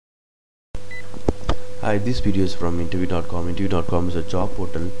Hi, this video is from interview.com. Interview.com is a job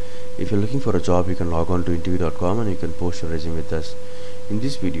portal. If you're looking for a job, you can log on to interview.com and you can post your resume with us. In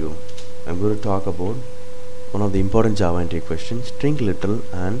this video, I'm going to talk about one of the important Java intake questions: string literal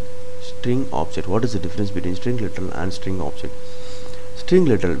and string object. What is the difference between string literal and string object? String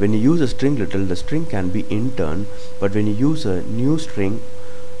literal, when you use a string literal, the string can be interned, but when you use a new string,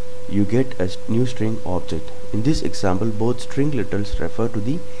 you get a new string object. In this example, both string literals refer to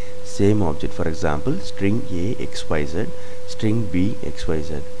the same object. For example, string A xyz, string B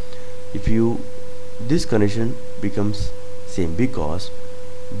xyz. This condition becomes same because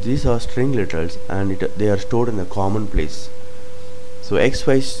these are string literals and they are stored in a common place. So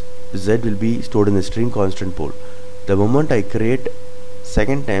xyz will be stored in the string constant pool. The moment I create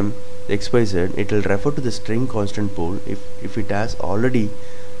second time xyz, it will refer to the string constant pool. If it has already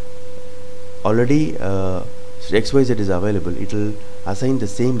xyz is available, it will assign the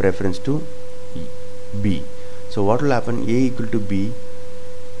same reference to B. So what will happen? A equal to B,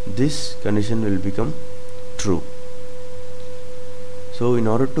 this condition will become true. So in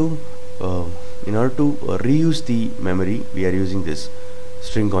order to reuse the memory, we are using this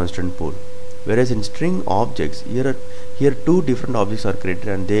string constant pool. Whereas in string objects, here two different objects are created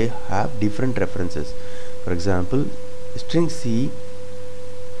and they have different references. For example, string C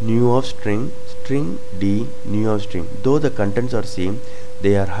new of string, string D new of string. Though the contents are same,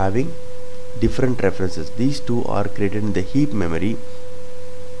 they are having different references. These two are created in the heap memory.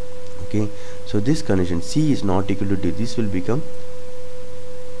 Okay, so this condition C is not equal to D, this will become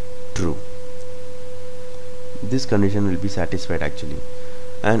true. This condition will be satisfied actually.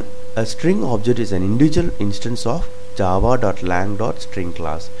 And a string object is an individual instance of java.lang.String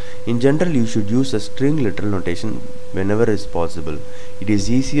class. In general, you should use a string literal notation whenever is possible. It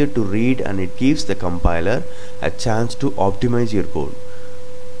is easier to read and it gives the compiler a chance to optimize your code.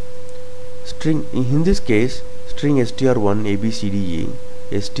 In this case, string str1 abcde,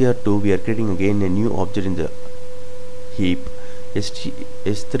 str2 we are creating again a new object in the heap,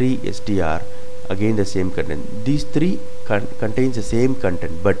 s3 str again the same content. These three contains the same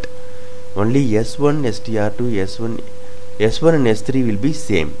content, but only s1 str2 s1 and s3 will be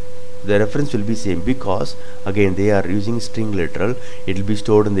same. The reference will be same because again they are using string literal. It will be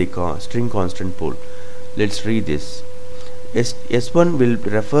stored in the string constant pool. Let's read this. S1 will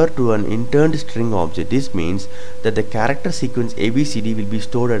refer to an interned string object. This means that the character sequence ABCD will be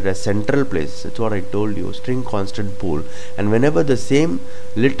stored at a central place. That's what I told you, string constant pool. And whenever the same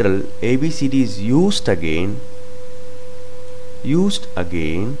literal ABCD is used again,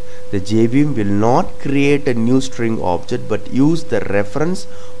 the JVM will not create a new string object but use the reference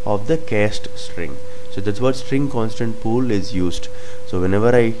of the cached string. So that's what string constant pool is used. So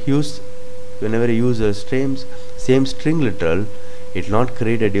whenever I use a same string literal, it will not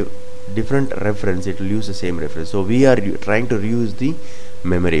create a different reference, it will use the same reference. So we are trying to reuse the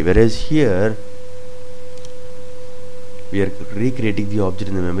memory, whereas here we are recreating the object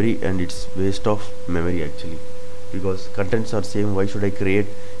in the memory and it's waste of memory actually, because contents are same. Why should I create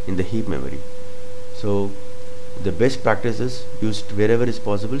in the heap memory? So the best practice is use, wherever is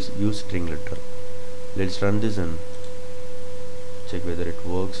possible, use string literal. Let's run this and check whether it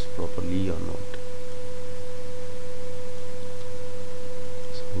works properly or not.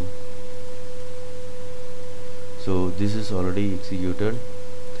 So this is already executed.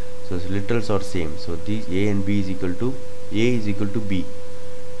 So literals are same. So these A and B is equal to B.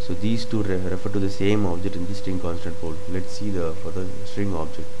 So these two refer to the same object in the string constant pool. Let's see for the string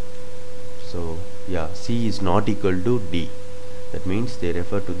object. So yeah, C is not equal to D. That means they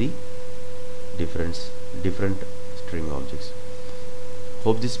refer to the different string objects.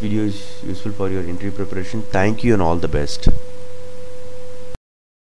 Hope this video is useful for your interview preparation. Thank you and all the best.